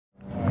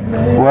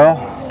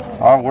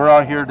Well, we're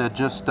out here to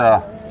just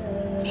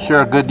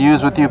share good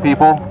news with you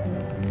people.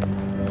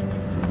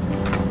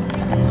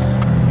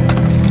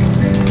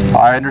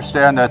 I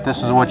understand that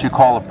this is what you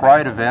call a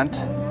pride event,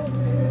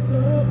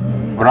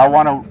 but I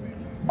want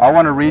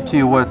to read to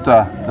you what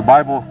the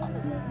Bible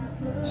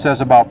says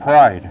about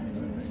pride.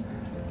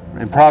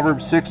 In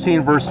Proverbs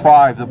 16 verse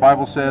 5, the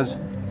Bible says,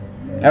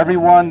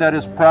 "Everyone that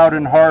is proud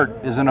in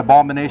heart is an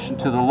abomination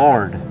to the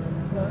Lord.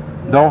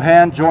 Though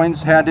hand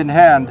joins hand in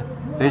hand,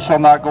 they shall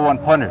not go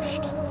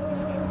unpunished."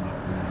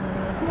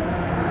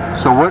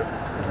 So what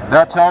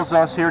that tells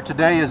us here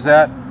today is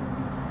that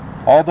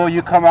although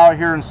you come out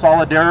here in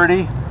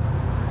solidarity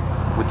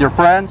with your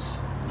friends,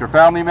 your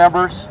family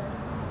members,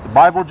 the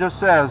Bible just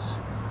says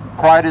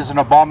pride is an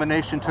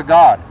abomination to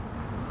God.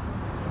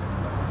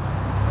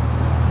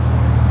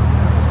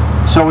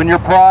 So in your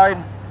pride,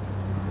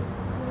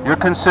 you're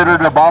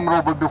considered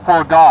abominable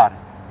before God.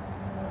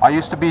 I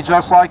used to be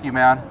just like you,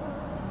 man.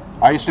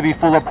 I used to be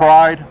full of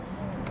pride,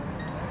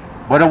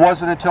 but it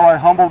wasn't until I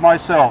humbled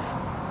myself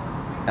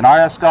and I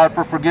asked God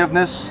for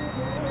forgiveness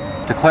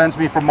to cleanse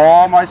me from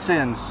all my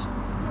sins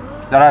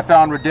that I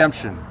found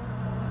redemption.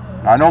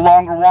 I no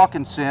longer walk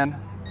in sin.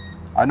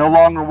 I no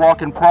longer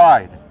walk in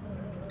pride.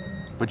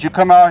 But you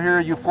come out here,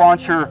 you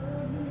flaunt your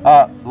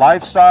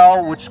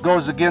lifestyle, which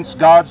goes against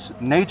God's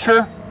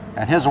nature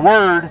and His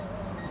Word.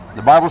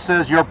 The Bible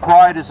says your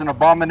pride is an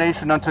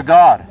abomination unto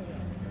God.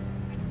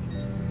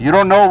 You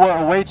don't know what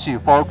awaits you,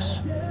 folks.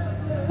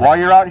 While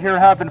you're out here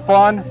having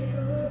fun,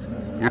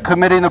 you're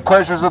committing the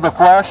pleasures of the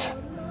flesh,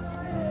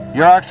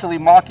 you're actually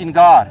mocking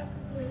God.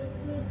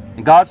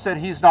 And God said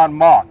He's not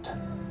mocked.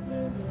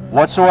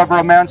 Whatsoever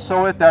a man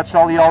soweth, that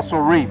shall he also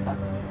reap.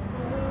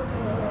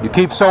 You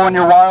keep sowing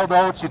your wild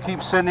oats, you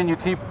keep sinning, you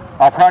keep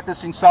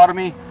practicing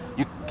sodomy,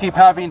 you keep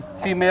having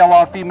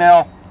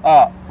female-on-female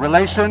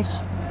relations,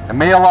 and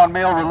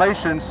male-on-male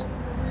relations,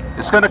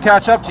 it's going to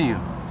catch up to you.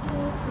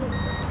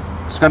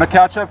 It's going to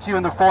catch up to you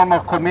in the form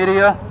of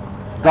chlamydia,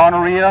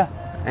 gonorrhea,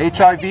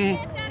 HIV,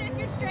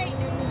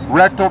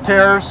 rectal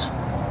tears,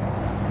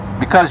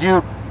 because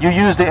you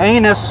use the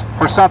anus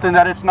for something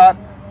that it's not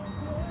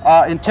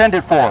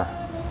intended for.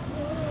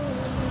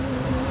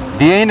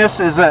 The anus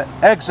is an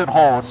exit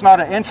hole, it's not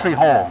an entry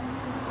hole.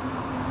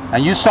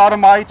 And you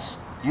sodomites,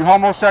 you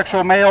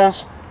homosexual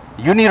males,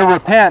 you need to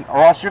repent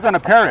or else you're going to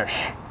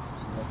perish.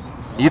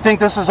 You think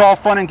this is all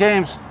fun and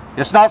games?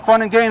 It's not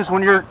fun and games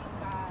when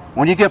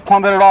you get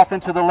plummeted off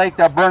into the lake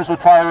that burns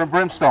with fire and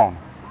brimstone.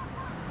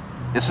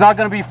 It's not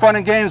going to be fun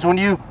and games when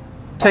you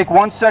take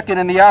 1 second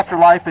in the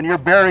afterlife and you're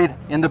buried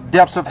in the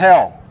depths of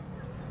hell.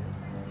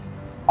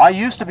 I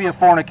used to be a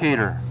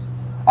fornicator.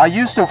 I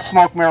used to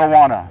smoke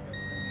marijuana.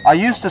 I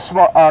used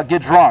to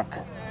get drunk.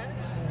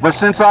 But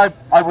since I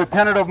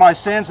repented of my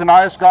sins and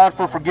I asked God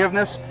for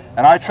forgiveness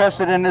and I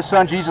trusted in His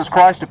Son Jesus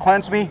Christ to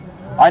cleanse me,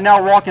 I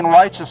now walk in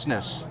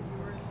righteousness.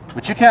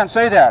 But you can't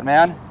say that,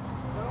 man.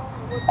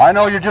 I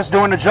know you're just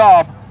doing a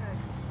job,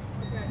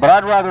 but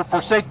I'd rather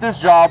forsake this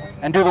job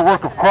and do the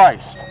work of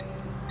Christ.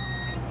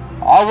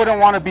 I wouldn't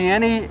want to be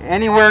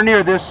anywhere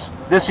near this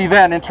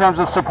event in terms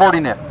of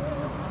supporting it.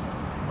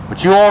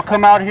 But you all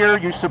come out here,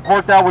 you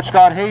support that which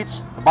God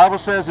hates. The Bible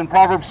says in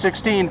Proverbs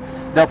 16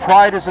 that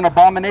pride is an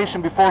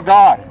abomination before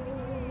God.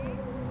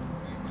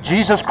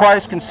 Jesus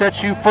Christ can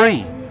set you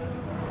free.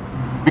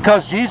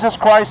 Because Jesus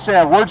Christ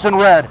said, words in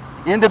red,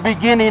 in the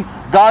beginning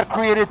God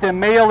created them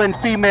male and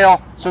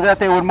female so that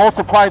they would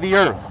multiply the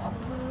earth.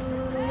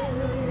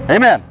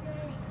 Amen.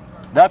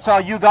 That's how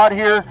you got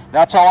here.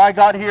 That's how I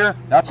got here.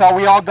 That's how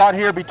we all got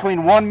here,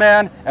 between one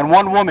man and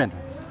one woman.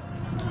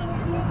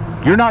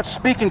 You're not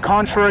speaking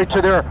contrary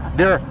to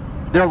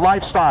their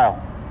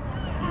lifestyle.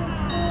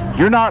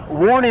 You're not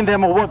warning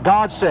them of what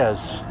God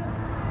says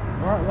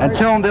and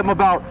telling them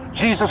about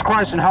Jesus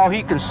Christ and how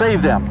He can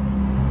save them.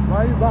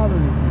 Why are you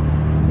bothering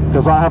me?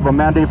 Because I have a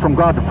mandate from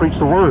God to preach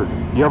the Word.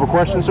 You have a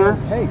question, sir?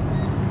 Hate.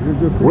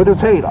 What is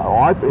hate? Oh,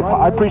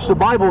 I preach the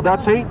Bible.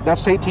 That's hate.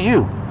 That's hate to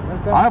you.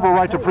 I have a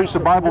right to preach the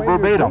Bible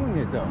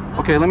verbatim.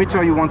 Okay, let me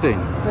tell you one thing.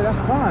 Okay, that's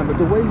fine, but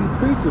the way you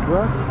preach it,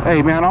 bro.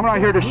 Hey, man, I'm not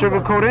here to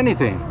sugarcoat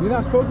anything. You're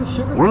not supposed to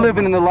sugarcoat. We're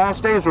living in the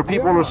last days where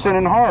people are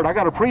sinning hard. I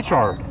got to preach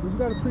hard. You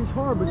got to preach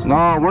hard, but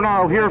no, we're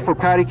not here for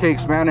patty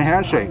cakes, man, and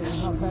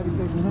handshakes.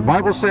 The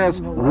Bible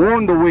says,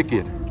 warn the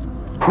wicked.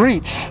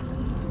 Preach.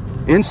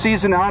 In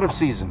season, out of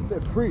season.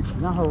 Preach,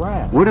 not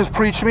harass. What does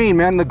preach mean,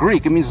 man? In the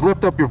Greek, it means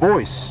lift up your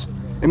voice.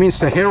 It means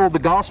to herald the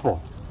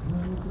gospel.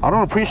 I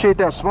don't appreciate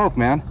that smoke,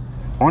 man.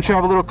 Why don't you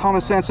have a little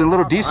common sense and a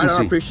little decency? I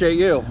don't appreciate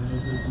you.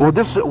 Well,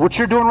 what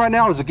you're doing right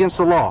now is against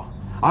the law.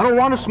 I don't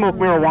want to smoke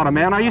marijuana,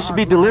 man. I used to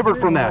be delivered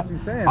from that.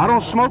 I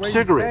don't smoke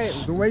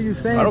cigarettes. The way you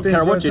say I don't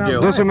care what you do.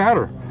 Doesn't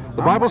matter.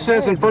 The Bible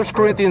says in 1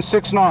 Corinthians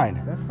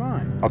 6:9. That's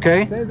fine.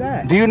 Okay? Say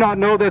that. Do you not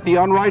know that the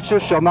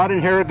unrighteous shall not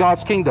inherit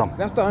God's kingdom?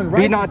 That's the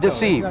unrighteous. Be not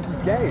deceived.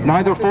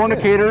 Neither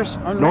fornicators,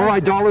 nor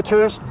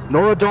idolaters,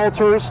 nor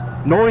adulterers,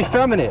 nor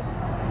effeminate,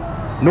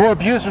 nor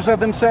abusers of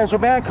themselves or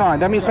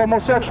mankind. That means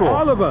homosexual.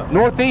 All of us.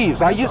 Nor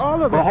thieves. All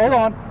of us. But hold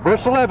on.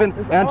 Verse 11.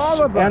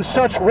 And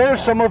such were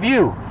some of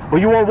you. But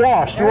you are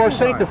washed, you are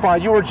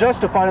sanctified, you are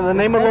justified in the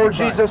name of the Lord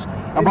Jesus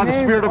and by the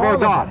Spirit of our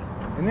God.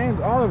 It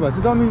names all of us.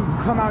 It don't mean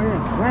come out here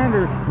and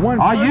slander one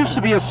person. I used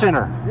to be a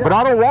sinner, but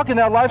I don't walk in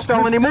that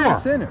lifestyle anymore. You're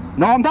still a sinner.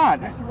 No, I'm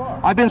not. Yes, you are.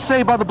 I've been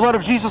saved by the blood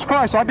of Jesus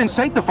Christ. I've been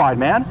sanctified,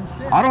 man.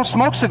 I don't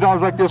smoke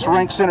cigars like this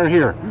rank sinner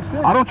here.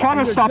 I don't try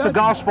to stop the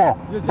gospel.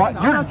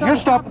 But you're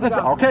stopping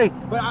the... Okay,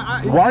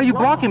 why are you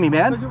blocking me,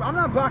 man? I'm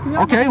not blocking you.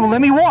 Okay, well,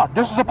 let me walk.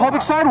 This is a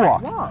public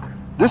sidewalk. Walk.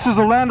 This is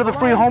the land of the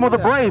free, home of the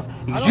brave.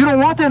 You don't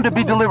want them to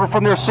be delivered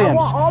from their sins.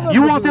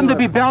 You want them to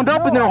be bound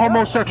up in their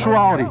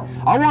homosexuality.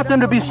 I want them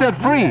to be set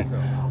free.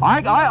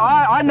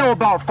 I know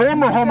about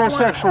former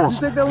homosexuals,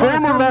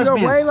 former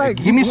lesbians.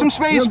 Give me some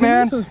space,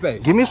 man.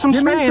 Give me some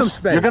space.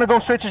 You're going to go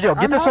straight to jail.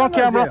 Get this on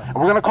camera, and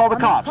we're going to call the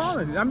cops.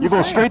 You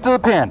go straight to the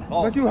pen.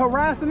 But you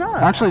harassing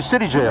us. Actually,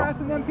 city jail.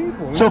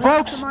 So,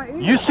 folks,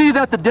 you see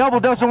that the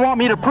devil doesn't want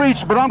me to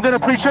preach, but I'm going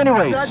to preach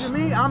anyways.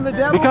 I'm the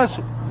devil. Because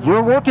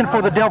you're working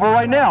for the devil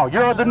right now.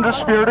 You're under the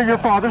spirit of your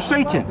father,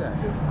 Satan.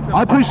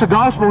 I preach the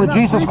gospel of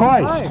Jesus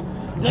Christ.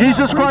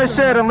 Jesus Christ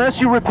said, unless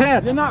you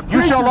repent,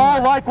 you shall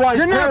all likewise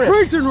perish. You're not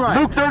preaching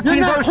right. Luke 13,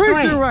 verse 3. You're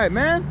not preaching right,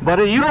 man. But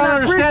you don't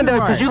understand that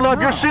because you love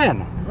your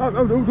sin.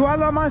 Do I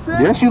love my sin?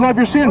 Yes, you love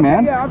your sin,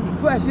 man. Yeah, I'm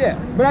flesh, yeah.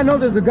 But I know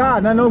there's a God,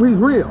 and I know He's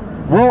real.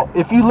 Well,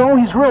 if you know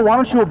He's real, why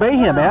don't you obey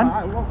Him, man?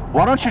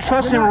 Why don't you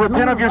trust Him and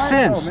repent of your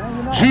sins?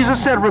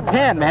 Jesus said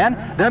repent,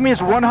 man. That means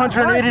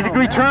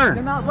 180-degree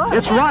turn.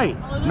 It's right.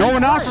 No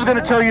one else is going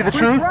to tell you the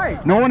truth.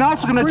 No one else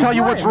is going to tell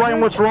you what's right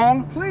and what's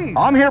wrong.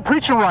 I'm here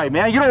preaching right,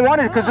 man. You don't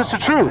want it because it's the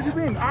truth.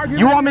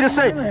 You want me to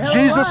say,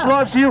 Jesus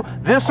loves you?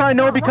 This I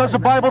know because the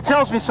Bible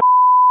tells me so.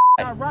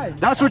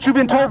 That's what you've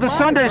been told in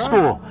Sunday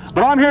school.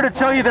 But I'm here to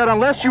tell you that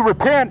unless you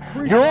repent,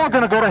 you're all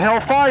going to go to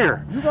hell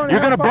fire. You're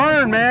going to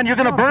burn, man. You're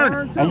going to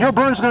burn. And your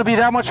burn's going to be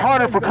that much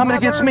harder for coming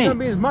against me.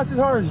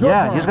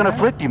 Yeah, He's going to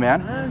afflict you,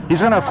 man.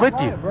 He's going to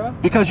afflict you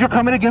because you're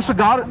coming against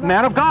a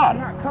man of God.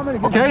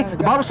 Okay?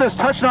 The Bible says,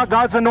 touch not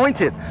God's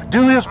anointed.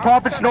 Do His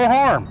prophets no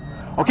harm.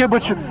 Okay,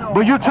 but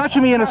you're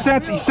touching me in a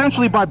sense,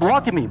 essentially by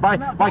blocking me,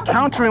 by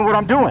countering what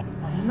I'm doing.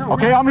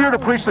 Okay, I'm here to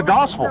preach the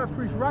gospel.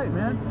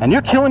 And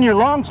you're killing your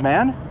lungs,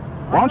 man.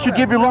 Why don't you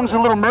give your lungs a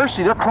little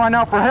mercy? They're crying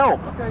out for help.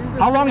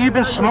 How long have you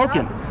been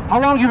smoking?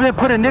 How long have you been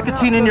putting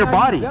nicotine in your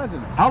body?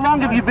 How long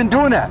have you been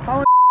doing that?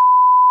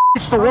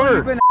 Preach the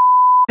word.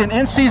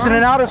 In season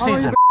and out of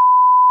season. It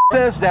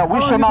says that we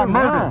shall not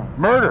murder.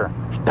 Murder.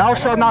 Thou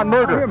shalt not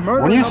murder.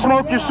 When you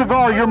smoke your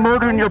cigar, you're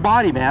murdering your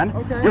body, man.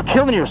 You're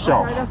killing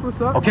yourself.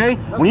 Okay?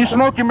 When you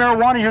smoke your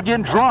marijuana, you're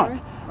getting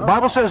drunk. The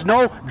Bible says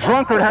no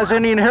drunkard has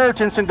any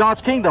inheritance in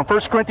God's kingdom. 1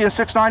 Corinthians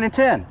 6, 9, and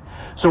 10.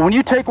 So when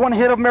you take one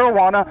hit of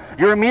marijuana,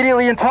 you're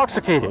immediately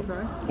intoxicated.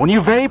 When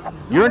you vape,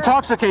 you're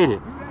intoxicated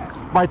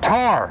by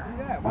tar,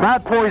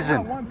 rat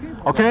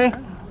poison, okay,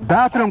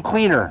 bathroom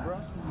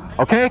cleaner,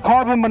 okay,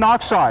 carbon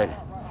monoxide,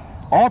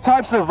 all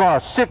types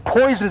of sick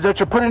poisons that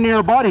you're putting in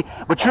your body.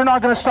 But you're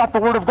not going to stop the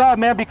word of God,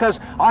 man,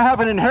 because I have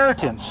an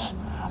inheritance.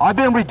 I've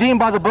been redeemed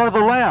by the blood of the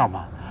Lamb.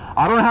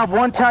 I don't have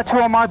one tattoo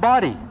on my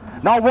body,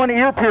 not one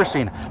ear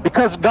piercing,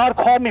 because God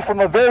called me from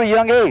a very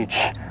young age.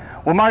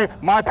 When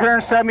my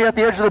parents sat me at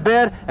the edge of the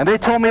bed and they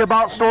told me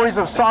about stories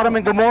of Sodom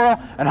and Gomorrah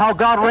and how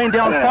God rained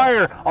down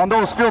fire on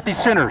those filthy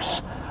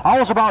sinners. I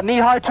was about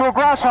knee-high to a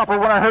grasshopper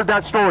when I heard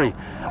that story.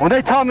 When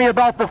they told me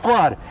about the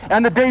flood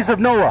and the days of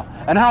Noah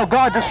and how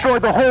God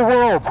destroyed the whole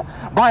world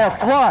by a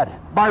flood,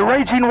 by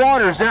raging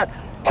waters that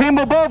came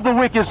above the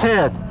wicked's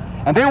head.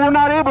 And they were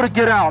not able to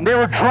get out, and they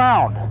were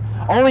drowned.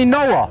 Only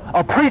Noah,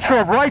 a preacher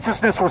of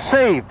righteousness, was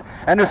saved,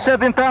 and his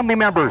 7 family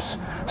members.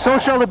 So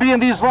shall it be in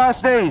these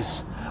last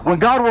days, when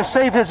God will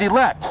save His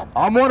elect.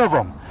 I'm one of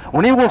them.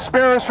 When He will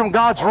spare us from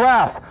God's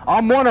wrath,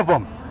 I'm one of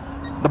them.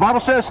 The Bible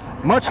says,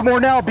 much more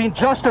now, being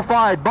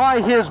justified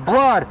by His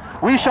blood,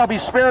 we shall be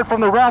spared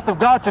from the wrath of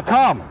God to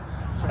come.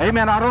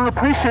 Amen. I don't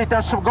appreciate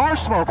that cigar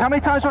smoke. How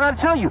many times do I got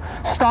to tell you?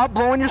 Stop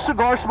blowing your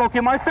cigar smoke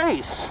in my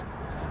face.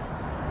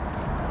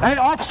 Hey,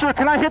 officer,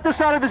 can I hit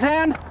this out of his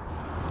hand?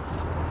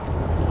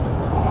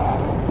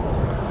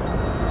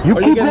 You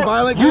keep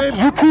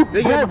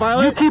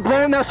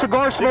blowing that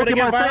cigar smoke in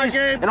my face,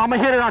 and I'm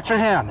gonna hit it out your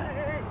hand.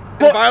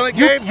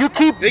 You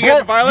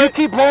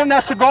keep blowing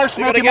that cigar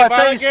smoke in my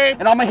face,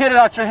 and I'm gonna hit it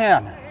out your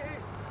hand.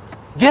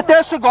 Get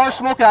that cigar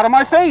smoke out of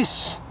my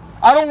face.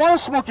 I don't want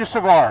to smoke your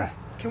cigar.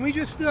 Can we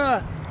just?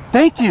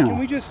 Thank you. Can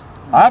we just?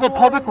 I have a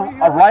public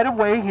right of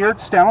way here to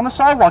stand on the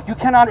sidewalk. You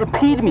cannot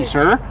impede me,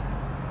 sir.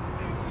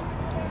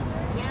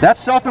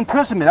 That's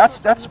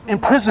self-imprisonment. That's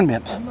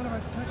imprisonment.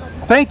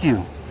 Thank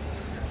you.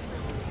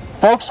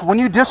 Folks, when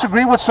you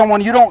disagree with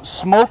someone, you don't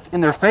smoke in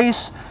their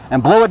face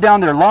and blow it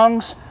down their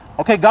lungs.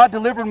 Okay, God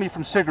delivered me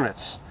from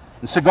cigarettes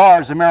and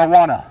cigars and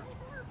marijuana.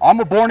 I'm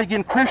a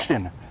born-again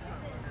Christian.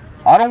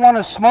 I don't want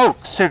to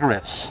smoke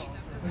cigarettes.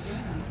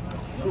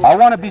 I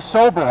want to be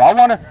sober. I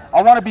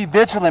want to be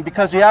vigilant,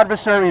 because the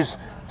adversary is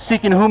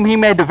seeking whom he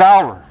may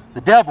devour,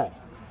 the devil.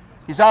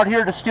 He's out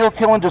here to steal,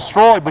 kill, and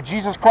destroy, but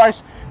Jesus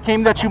Christ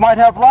came that you might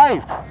have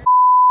life.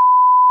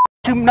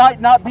 You might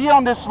not be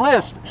on this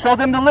list. Show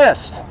them the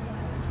list.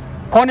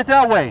 Point it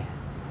that way.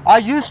 I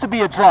used to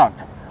be a drunk.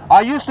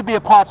 I used to be a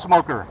pot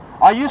smoker.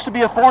 I used to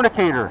be a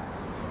fornicator.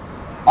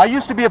 I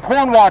used to be a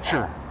porn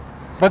watcher.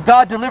 But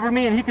God delivered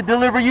me, and He could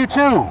deliver you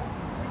too.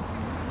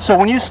 So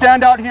when you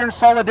stand out here in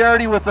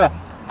solidarity with the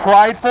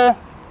prideful,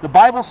 the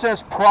Bible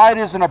says pride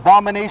is an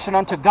abomination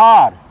unto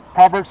God.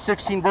 Proverbs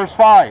 16 verse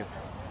 5.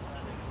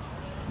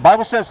 The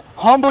Bible says,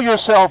 humble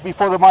yourself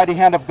before the mighty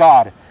hand of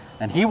God,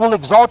 and He will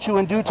exalt you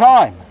in due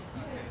time.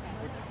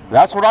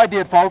 That's what I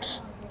did,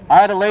 folks. I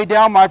had to lay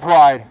down my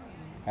pride,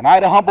 and I had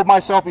to humble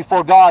myself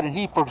before God, and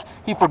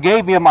He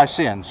forgave me of my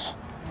sins.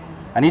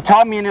 And He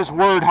taught me in His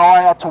Word how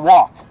I ought to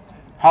walk,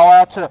 how I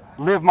ought to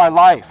live my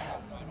life.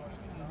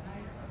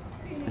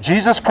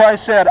 Jesus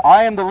Christ said,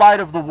 I am the light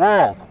of the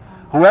world.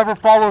 Whoever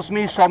follows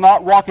me shall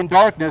not walk in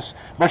darkness,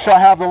 but shall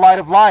have the light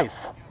of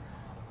life.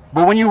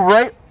 But when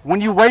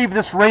you wave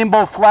this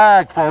rainbow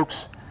flag,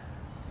 folks,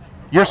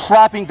 you're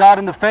slapping God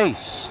in the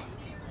face.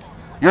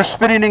 You're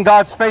spitting in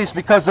God's face,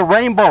 because the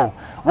rainbow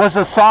was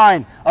a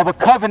sign of a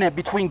covenant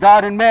between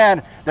God and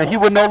man, that He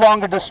would no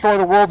longer destroy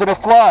the world in a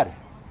flood.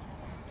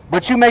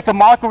 But you make a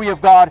mockery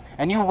of God,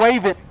 and you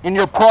wave it in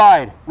your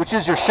pride, which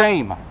is your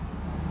shame.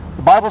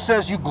 The Bible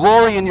says you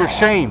glory in your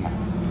shame.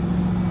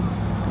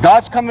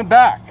 God's coming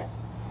back,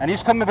 and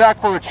He's coming back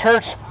for a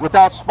church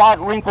without spot,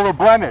 wrinkle, or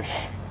blemish.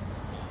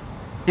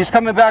 He's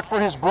coming back for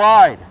His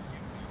bride.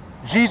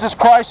 Jesus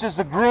Christ is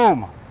the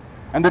groom,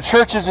 and the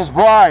church is His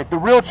bride, the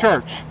real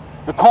church,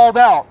 the called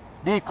out,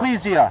 the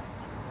ecclesia,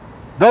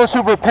 those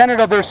who've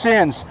repented of their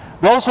sins,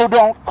 those who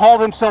don't call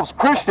themselves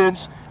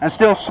Christians and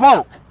still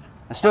smoke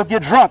and still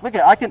get drunk. Look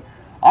at,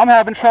 I'm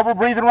having trouble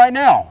breathing right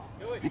now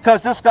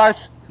because this guy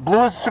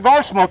blew his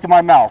cigar smoke in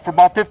my mouth for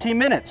about 15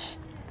 minutes.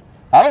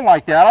 I don't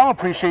like that. I don't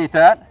appreciate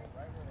that.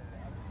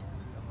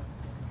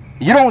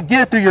 You don't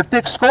get it through your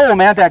thick skull,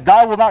 man, that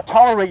God will not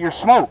tolerate your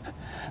smoke.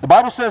 The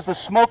Bible says the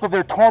smoke of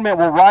their torment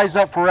will rise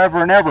up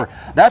forever and ever.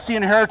 That's the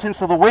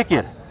inheritance of the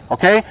wicked,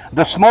 okay?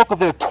 The smoke of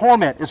their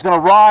torment is going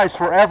to rise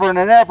forever and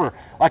ever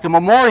like a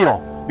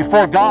memorial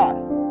before God.